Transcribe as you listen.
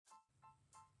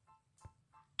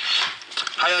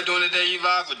How y'all doing today? You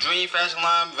live with Dream Fashion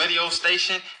Line radio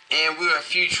station, and we are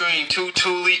featuring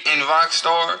 2tooly and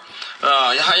Rockstar.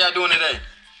 How y'all doing today?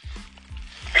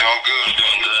 Doing good.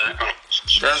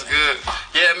 That's good.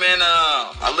 Yeah, man,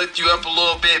 I looked you up a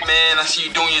little bit, man. I see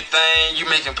you doing your thing. You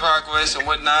making progress and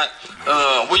whatnot.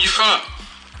 Where you from?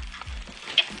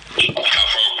 I'm from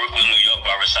Brooklyn, New York.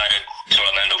 I resided to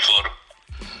Orlando, Florida.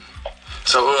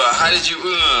 So, how did you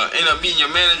end up meeting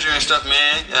your manager and stuff,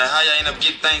 man? How y'all end up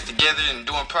getting things together and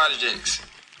doing projects?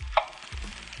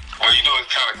 Well,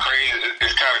 it's kind of crazy.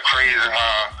 It's kind of crazy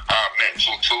how I met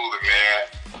 2tooly,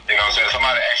 man. You know what I'm saying?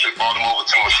 Somebody actually brought him over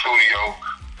to my studio.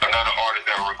 Another artist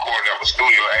that recorded at my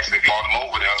studio actually brought him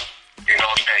over there. You know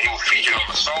what I'm saying? He was featured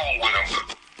on the song with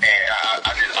him. And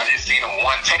I just seen him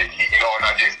one take, you know,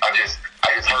 and I just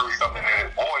heard something in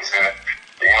his voice, and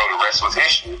the rest was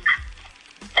history.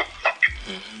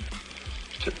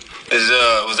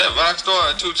 Was that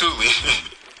Rockstar or 2tooly?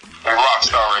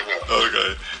 Rockstar right here.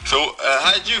 Okay. So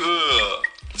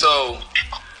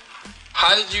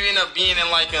how did you end up being in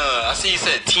I see you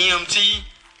said TMT?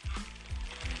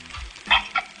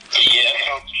 Yeah.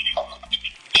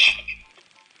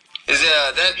 Is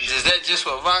that just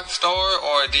with Rockstar,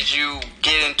 or did you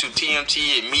get into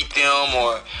TMT and meet them,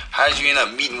 or how did you end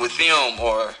up meeting with them,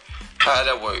 or how did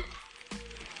that work?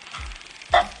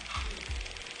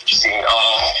 See,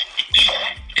 how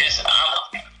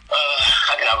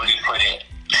can I really put it?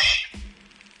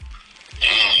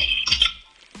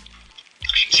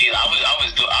 See, I was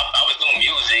doing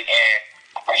music, and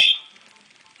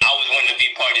I was wanting to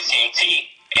be part of TNT,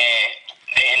 and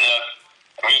they ended up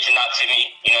reaching out to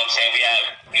me. You know what I'm saying?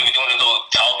 We were doing a little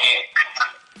talking,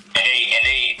 and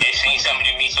they seen something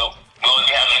in me, so we always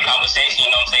be having a conversation.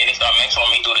 You know what I'm saying? They started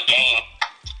mentoring me through the game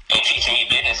and teaching me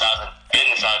business side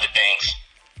of things.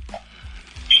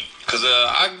 Cause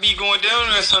I be going down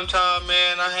there sometime,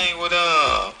 man. I hang with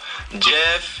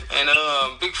Jeff and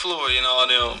Big Floyd and all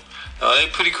them. They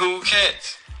pretty cool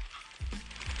cats.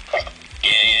 Yeah,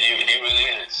 they really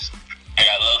is. I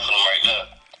got love for them right there.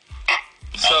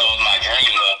 So that was my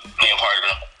dream of being part of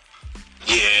them.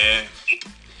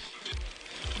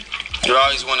 You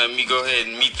always want to go ahead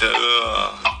and meet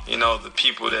the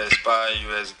people that inspire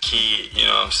you as a kid. You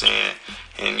know what I'm saying?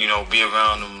 And be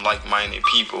around them like-minded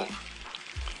people.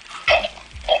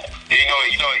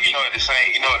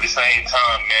 At the same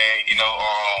time, man,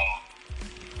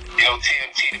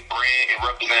 TNT, the brand, it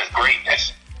represents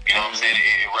greatness. You know what I'm saying?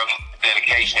 It represents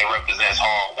dedication, it represents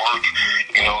hard work.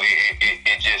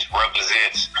 It just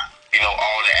represents,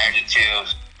 all the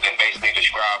adjectives that basically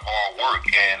describe hard work.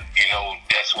 And,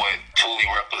 that's what Tooly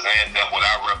represents, that's what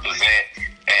I represent,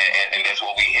 and that's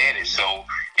what we headed. So,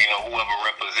 whoever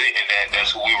representing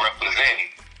that's who we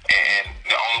representing. And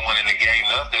the only one in the game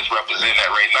that's representing that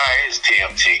right now is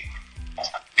TMT.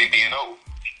 BBNO.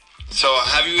 So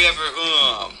have you ever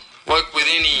worked with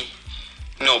any,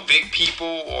 big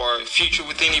people or future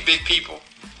with any big people?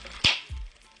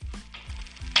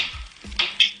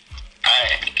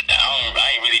 I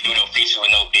ain't really do no feature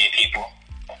with no big people.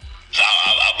 So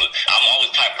I'm always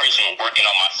the type of person working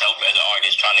on myself as an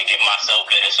artist, trying to get myself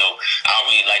better. So I don't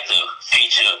really like to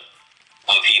feature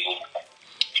with people.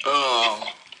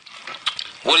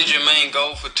 What is your main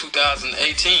goal for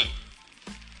 2018?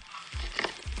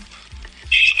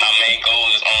 My main goal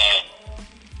is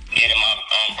getting my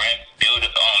brand build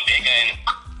bigger and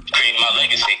creating my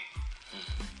legacy.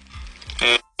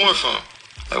 And where from?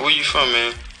 Where you from,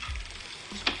 man?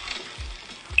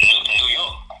 New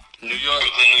York. New York?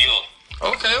 Brooklyn, New York.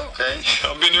 Okay.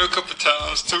 I've been here a couple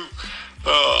times too.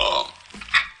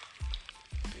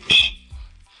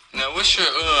 Now, what's your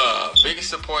biggest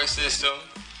support system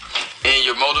and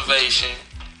your motivation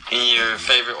and your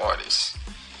favorite artist?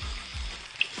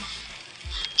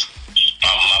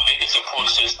 My biggest support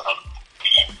system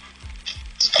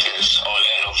is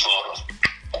Orlando, Florida.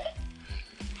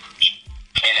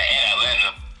 And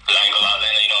Atlanta. Because I ain't gonna lie,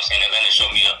 Atlanta, you know what I'm saying? Atlanta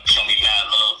showed me mad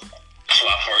love. That's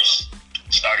where I first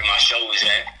started my show was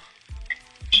at.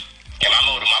 And my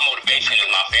motivation is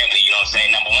my family, you know what I'm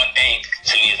saying? Number one thing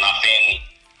to me is my family.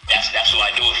 That's who I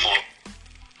do it for.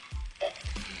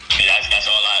 That's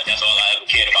all I ever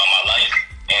cared about in my life.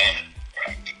 And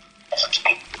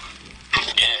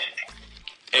yeah.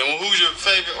 And who's your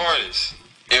favorite artist?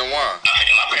 And why?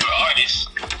 My favorite artist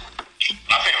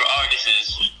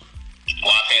is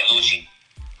Lucci.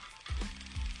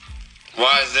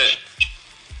 Why is that?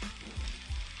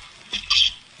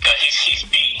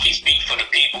 He speaks for the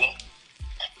people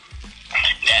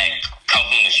that come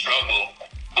from the struggle,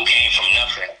 who came from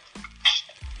nothing.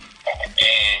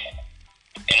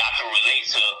 And I can relate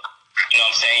to, you know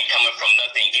what I'm saying, coming from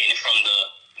nothing, getting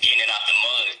it out the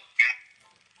mud.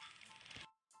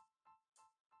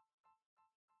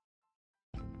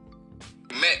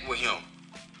 met with him,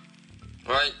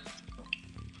 right?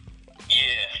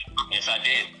 Yeah, yes I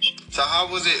did. So how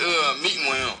was it meeting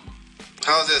with him?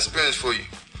 How was that experience for you?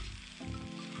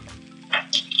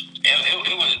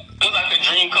 It was like a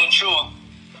dream come true.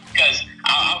 Because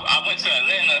I went to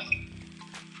Atlanta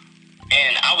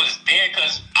and I was there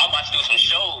because I was about to do some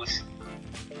shows.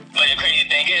 But the crazy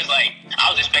thing is, like,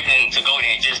 I was expecting to go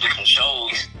there and just do some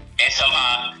shows. And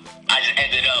somehow I just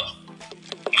ended up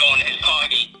going to his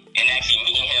party and actually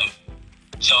meeting him.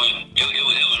 So it was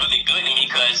really good to me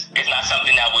because it's not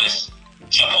something that was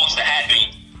supposed to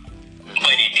happen,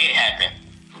 but it did happen.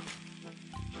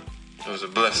 It was a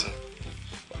blessing.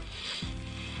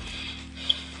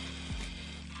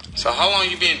 So how long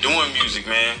you been doing music,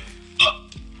 man?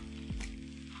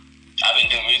 I've been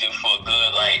doing music for a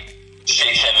good, like,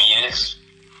 6-7 years.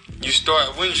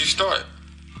 When did you start?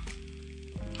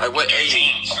 Like what 13.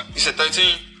 age? You said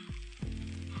 13?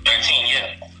 13,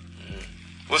 yeah.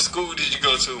 What school did you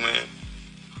go to, man?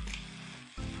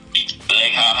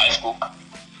 Lake High School.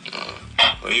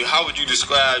 How would you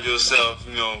describe yourself,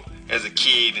 as a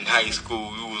kid in high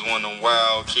school? You was one of them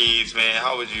wild kids, man.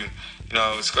 How would you,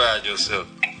 describe yourself?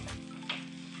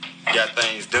 You got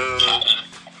things done?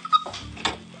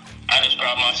 I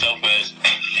describe myself as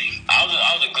I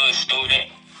was a good student.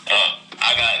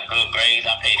 I got good grades.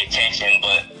 I paid attention,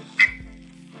 but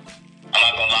I'm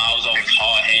not gonna lie, I was always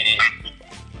hard-headed,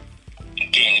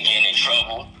 getting in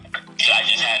trouble. So I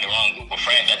just had the wrong group of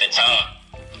friends at the time.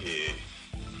 Yeah.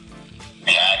 And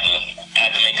I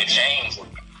had to make a change.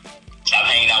 Stop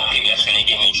hanging out with people that's gonna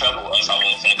get me in trouble, else I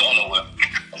wasn't gonna go nowhere.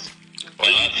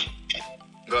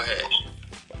 Go ahead.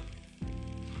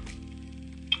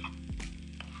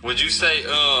 Would you say,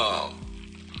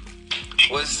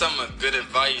 what's some good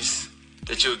advice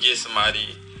that you would give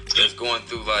somebody that's going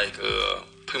through, like,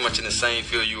 pretty much in the same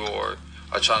field you are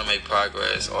trying to make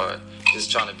progress, or just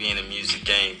trying to be in the music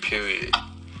game, period?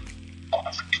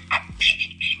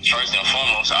 First and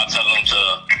foremost, I'll tell them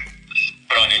to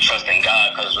put all their trust in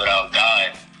God, because without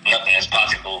God, nothing is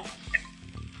possible.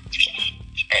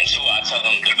 And two, I tell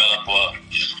them to develop a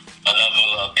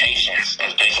level of patience,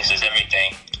 because patience is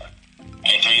everything.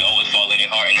 And three, always follow their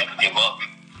heart and never give up.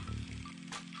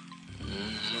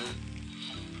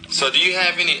 So do you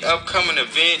have any upcoming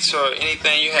events or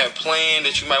anything you have planned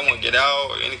that you might want to get out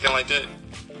or anything like that?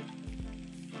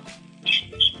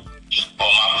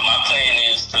 Well, my plan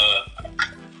is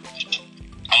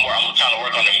I'm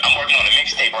working on a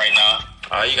mixtape right now.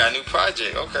 Oh, you got a new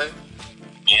project, okay.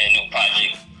 Yeah, a new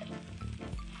project.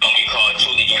 Gonna be called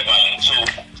 2 Volume 2.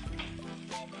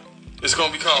 It's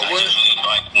gonna be called what? 2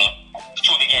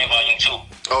 Volume 2.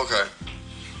 Okay.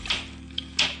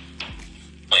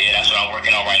 But yeah, that's what I'm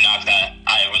working on right now. Cause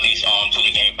I released 2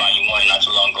 Volume 1 not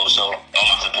too long ago, so all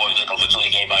my supporters looking for 2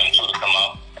 Volume 2 to come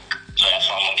out. So that's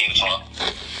what I'm gonna give it to them.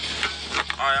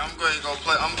 Alright, I'm going to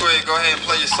go ahead and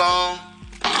play your song.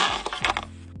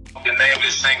 The name of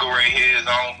this single right here is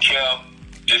I Don't Care.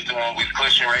 It's the one we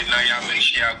pushing right now. Y'all make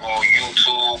sure y'all go on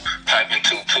YouTube, type in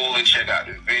 2tooly, check out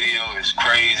the video. It's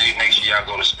crazy. Make sure y'all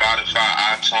go to Spotify,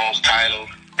 iTunes, Tidal,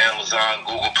 Amazon,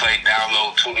 Google Play,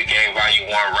 download 2 Volume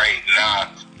 1 right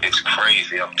now. It's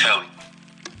crazy, I'm telling you.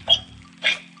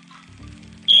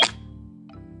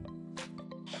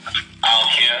 I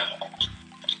don't care.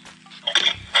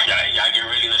 Y'all get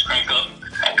ready, let's crank up.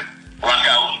 Rock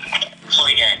out.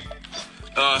 2 Gang.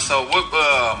 So what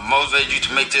motivated you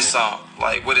to make this song?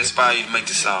 Like, what inspired you to make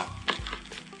this song?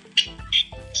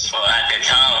 So at the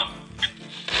time,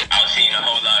 I was seeing a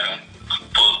whole lot of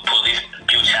police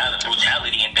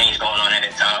brutality and things going on at the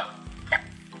time.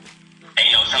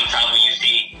 And sometimes when you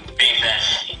see things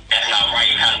that's not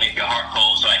right, it kind of make your heart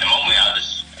cold. So at the moment, I was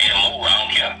just in a mood. I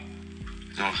don't care.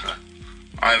 Okay.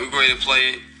 All right, we're ready to play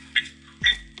it.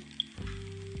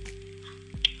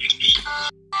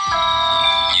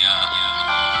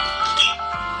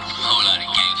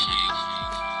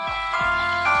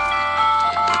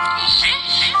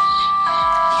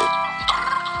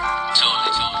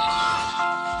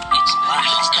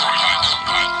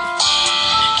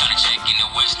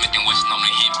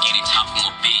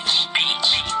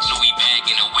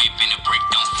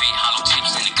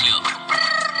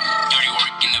 Dirty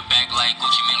work in the back like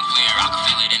Gucci Mane flare. I can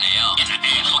feel it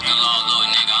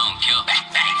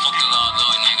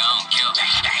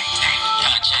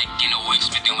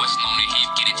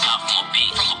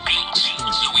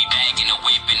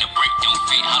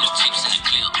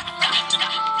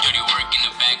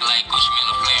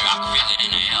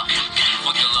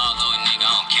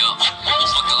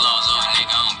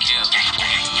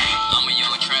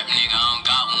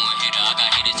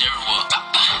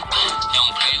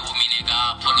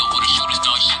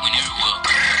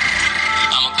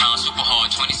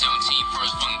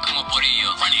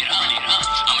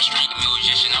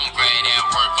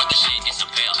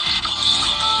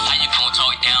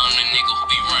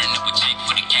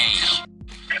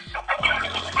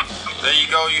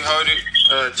show. You heard it.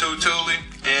 2tooly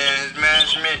and his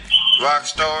management,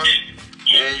 Rockstar,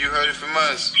 and you heard it from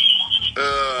us.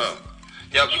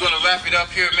 Yeah, we're gonna wrap it up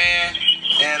here, man.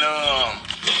 And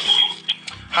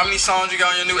how many songs you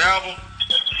got on your new album?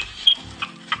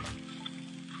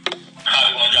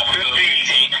 Probably gonna drop a little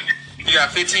 15. You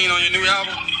got 15 on your new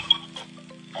album?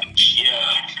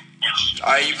 Yeah.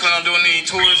 Alright, you plan on doing any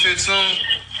tour shit soon?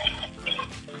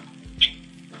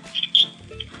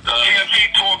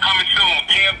 TMT tour coming soon.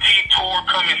 TMT tour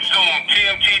coming soon.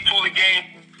 TMT Tool the Game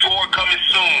tour coming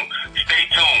soon. Stay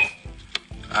tuned.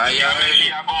 Alright, y'all heard it.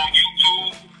 Y'all go on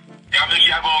YouTube.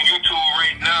 Y'all go on YouTube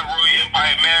right now. Royal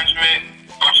Empire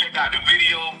Management. Go check out the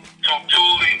video. Talk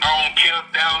Tooly. I don't care.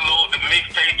 Download the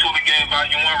mixtape Tool the Game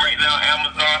Volume 1 right now.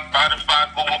 Amazon, Spotify,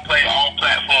 Google Play, all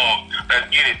platforms. Let's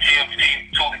get it.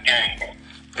 TMT Tool the Game.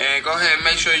 And go ahead and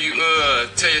make sure you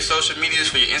tell your social medias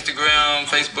for your Instagram,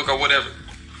 Facebook, or whatever.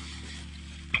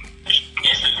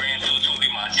 Instagram,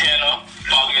 2toolymontana.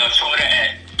 Follow me on Twitter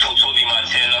at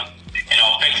 2toolymontana. And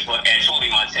on Facebook at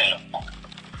 2toolymontana.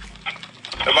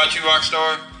 How about you,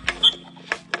 Rockstar?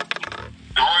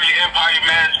 The Royal Empire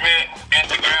Management.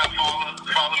 Instagram,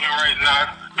 follow me right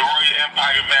now. The Royal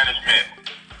Empire Management.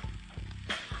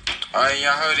 Alright,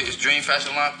 y'all heard it. It's Dream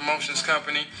Fashion Line Promotions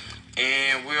Company.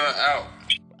 And we are out.